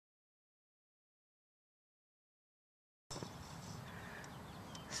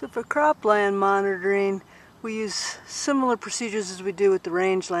So for cropland monitoring, we use similar procedures as we do with the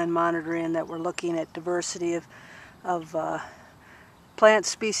rangeland monitoring, that we're looking at diversity of plant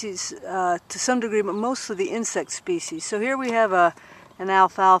species to some degree, but mostly the insect species. So here we have an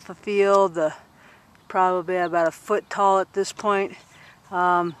alfalfa field, probably about a foot tall at this point.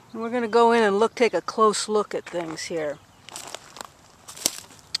 We're going to go in and take a close look at things here.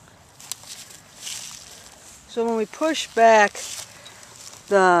 So when we push back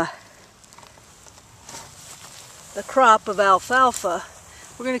the crop of alfalfa,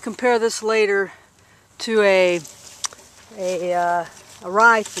 we're going to compare this later to a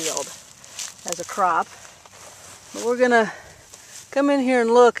rye field as a crop. But we're going to come in here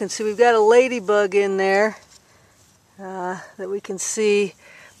and look and see. We've got a ladybug in there that we can see.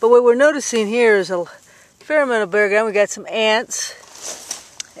 But what we're noticing here is a fair amount of bare ground. We've got some ants.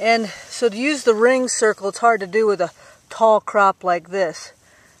 And so to use the ring circle, it's hard to do with a tall crop like this.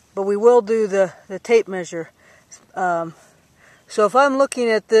 But we will do the tape measure. So if I'm looking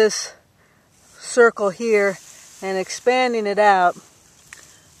at this circle here and expanding it out,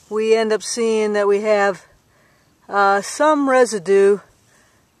 we end up seeing that we have some residue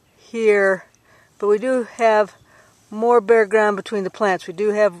here, but we do have more bare ground between the plants. We do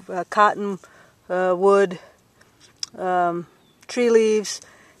have cotton, wood, tree leaves,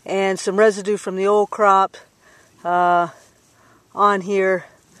 and some residue from the old crop on here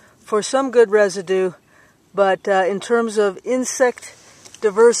for some good residue. But in terms of insect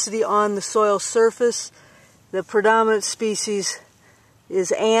diversity on the soil surface, the predominant species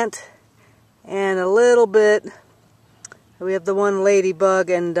is ant, and a little bit, we have the one ladybug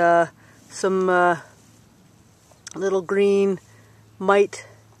and some little green mite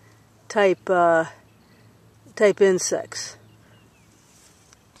type insects.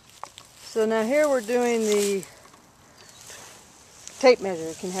 So now here we're doing the tape measure.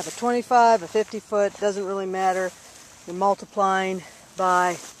 You can have a 25, a 50 foot, doesn't really matter. You're multiplying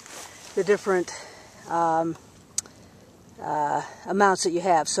by the different amounts that you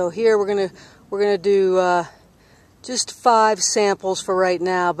have. So here we're gonna do just 5 samples for right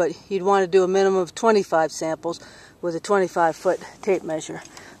now, but you'd want to do a minimum of 25 samples with a 25-foot tape measure.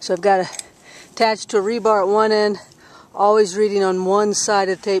 So I've got it attached to a rebar at one end, always reading on one side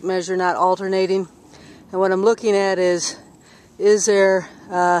of the tape measure, not alternating. And what I'm looking at is there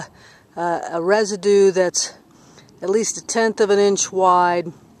a residue that's at least 1/10 of an inch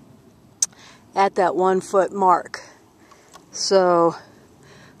wide at that 1 foot mark. So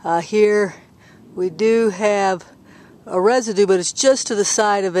here we do have a residue, but it's just to the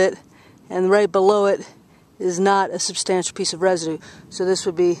side of it, and right below it is not a substantial piece of residue. So this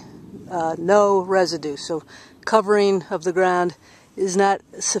would be no residue. So covering of the ground is not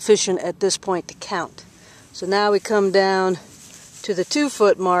sufficient at this point to count. So now we come down to the 2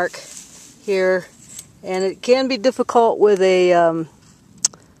 foot mark here, and it can be difficult with a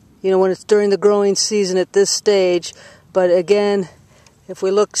when it's during the growing season at this stage. But again, if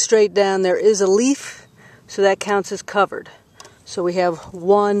we look straight down, there is a leaf, so that counts as covered. So we have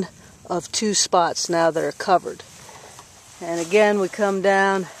 1 of 2 spots now that are covered. And again, we come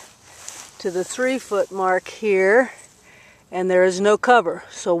down to the 3 foot mark here, and there is no cover,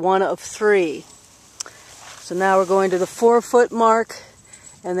 so 1 of 3. So now we're going to the 4 foot mark,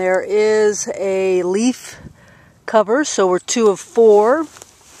 and there is a leaf cover, so we're 2 of 4.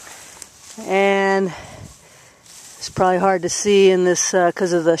 And it's probably hard to see in this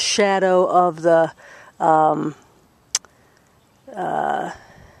because of the shadow of the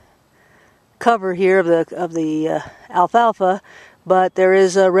cover here of the alfalfa, but there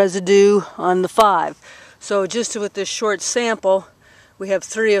is a residue on the 5. So just with this short sample, we have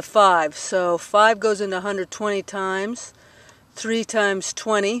 3 of 5. So 5 goes into 120 times, 3 times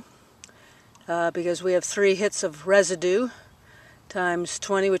 20, because we have 3 hits of residue, times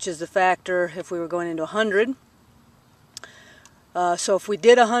 20, which is the factor if we were going into 100. So if we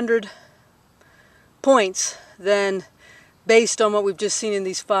did 100 points, then based on what we've just seen in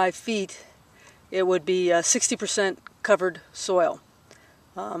these 5 feet, it would be 60% covered soil.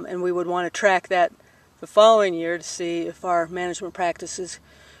 And we would want to track that the following year to see if our management practices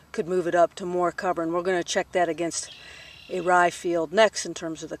could move it up to more cover. And we're going to check that against a rye field next in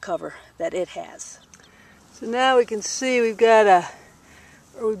terms of the cover that it has. So now we can see we've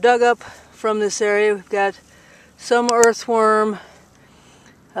dug up from this area. We've got some earthworm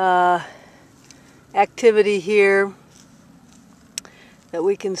activity here that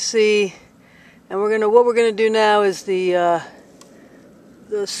we can see, and what we're gonna do now is the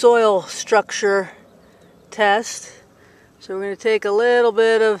soil structure test. So we're going to take a little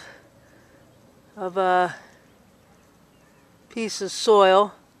bit of a piece of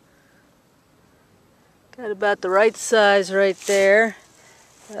soil, Got about the right size right there.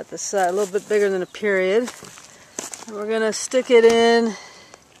 At the side, a little bit bigger than a period. And we're going to stick it in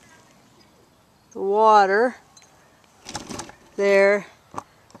the water there,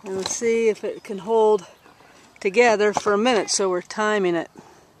 and we'll see if it can hold together for a minute, so we're timing it.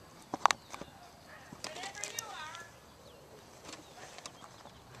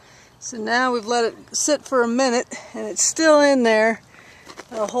 So now we've let it sit for a minute, and it's still in there,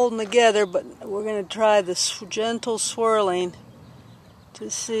 holding together, but we're going to try this gentle swirling to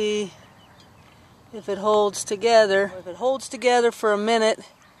see if it holds together. If it holds together for a minute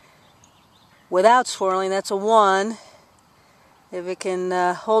without swirling, that's a 1. If it can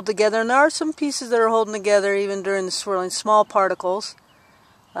hold together, and there are some pieces that are holding together even during the swirling, small particles,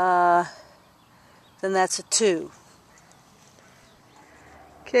 then that's a 2.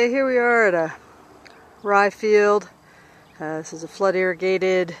 Okay, here we are at a rye field. This is a flood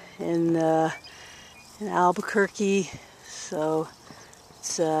irrigated in Albuquerque, so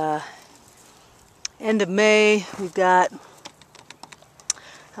it's end of May. We've got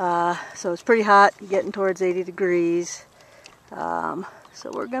so it's pretty hot, getting towards 80 degrees. So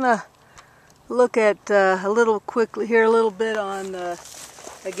we're gonna look at a little bit on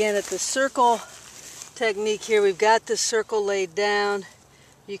again at the circle technique. Here we've got the circle laid down.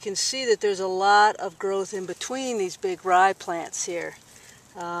 You can see that there's a lot of growth in between these big rye plants here,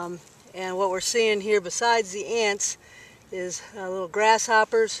 and what we're seeing here besides the ants is little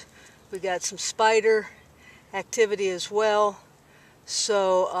grasshoppers. We've got some spider activity as well,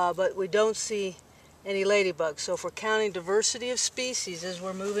 so but we don't see any ladybugs. So if we're counting diversity of species as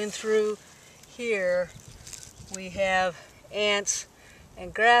we're moving through here, we have ants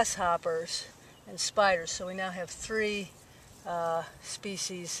and grasshoppers and spiders. So we now have 3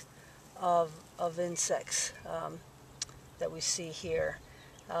 species of insects that we see here.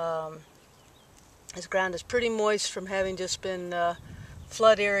 This ground is pretty moist from having just been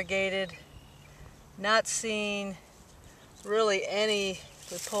flood irrigated. Not seeing really any,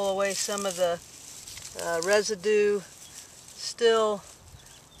 if we pull away some of the residue, still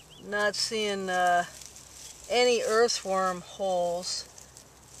not seeing any earthworm holes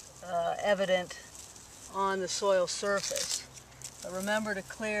evident on the soil surface. But remember to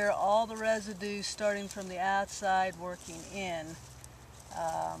clear all the residue starting from the outside working in,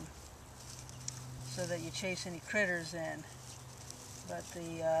 so that you chase any critters in. But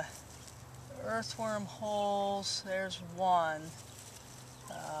the earthworm holes, there's 1.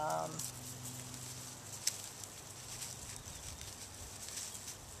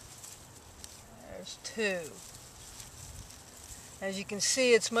 There's 2. As you can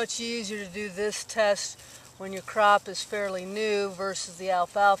see, it's much easier to do this test when your crop is fairly new versus the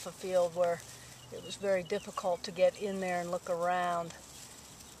alfalfa field where it was very difficult to get in there and look around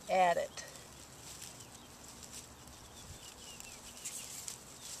at it.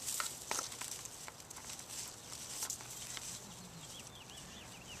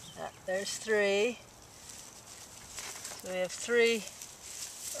 There's 3. So we have 3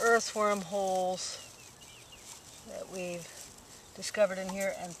 earthworm holes that we've discovered in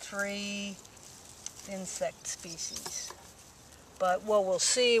here and 3 insect species. But what we'll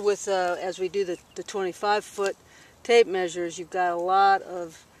see with as we do the 25-foot tape measures, you've got a lot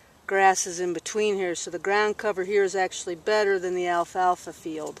of grasses in between here, so the ground cover here is actually better than the alfalfa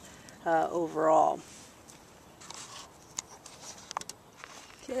field overall.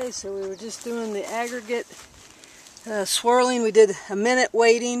 Okay, so we were just doing the aggregate swirling. We did a minute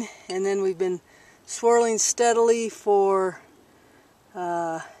waiting, and then we've been swirling steadily for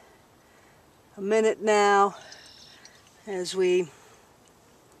a minute now as we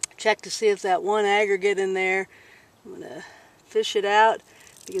check to see if that one aggregate in there, I'm going to fish it out,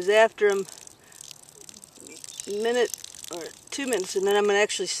 because after a minute or 2 minutes, and then I'm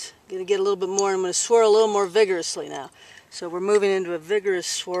actually going to get a little bit more, I'm going to swirl a little more vigorously now. So we're moving into a vigorous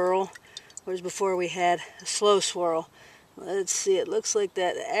swirl, whereas before we had a slow swirl. Let's see, it looks like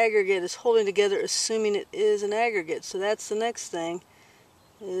that aggregate is holding together, assuming it is an aggregate. So that's the next thing,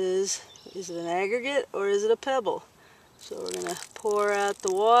 is it an aggregate or is it a pebble? So we're going to pour out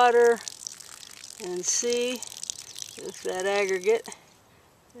the water and see if that aggregate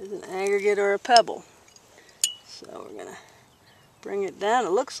is an aggregate or a pebble. So we're going to bring it down.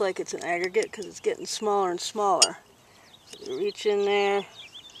 It looks like it's an aggregate because it's getting smaller and smaller. So reach in there,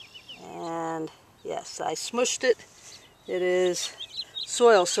 and yes, I smushed it. It is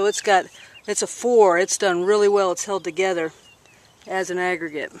soil, so it's a 4. It's done really well. It's held together as an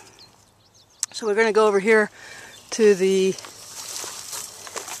aggregate. So we're going to go over here to the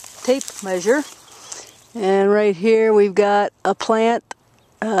tape measure, and right here we've got a plant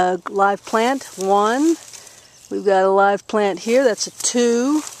live plant, 1. We've got a live plant here, that's a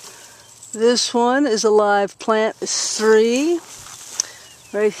 2. This one is a live plant, is 3.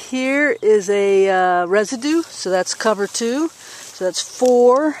 Right here is a residue, so that's cover 2. So that's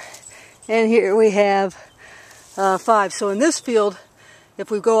 4. And here we have 5. So in this field,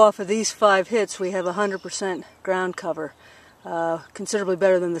 if we go off of these 5 hits, we have 100% ground cover. Considerably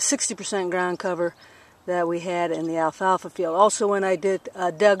better than the 60% ground cover that we had in the alfalfa field. Also, when I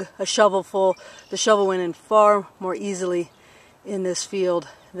dug a shovelful, the shovel went in far more easily in this field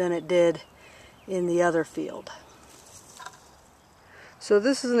than it did in the other field. So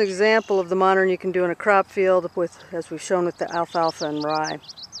this is an example of the monitoring you can do in a crop field with, as we've shown with the alfalfa and rye.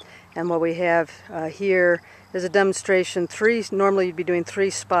 And what we have here is a demonstration. Normally you'd be doing 3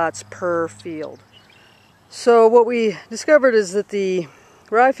 spots per field. So what we discovered is that the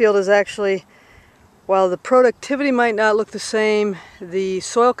rye field is actually, while the productivity might not look the same, the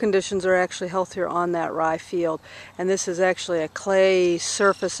soil conditions are actually healthier on that rye field. And this is actually a clay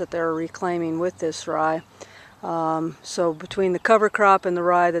surface that they're reclaiming with this rye. So between the cover crop and the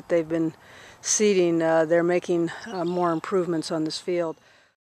rye that they've been seeding, they're making more improvements on this field.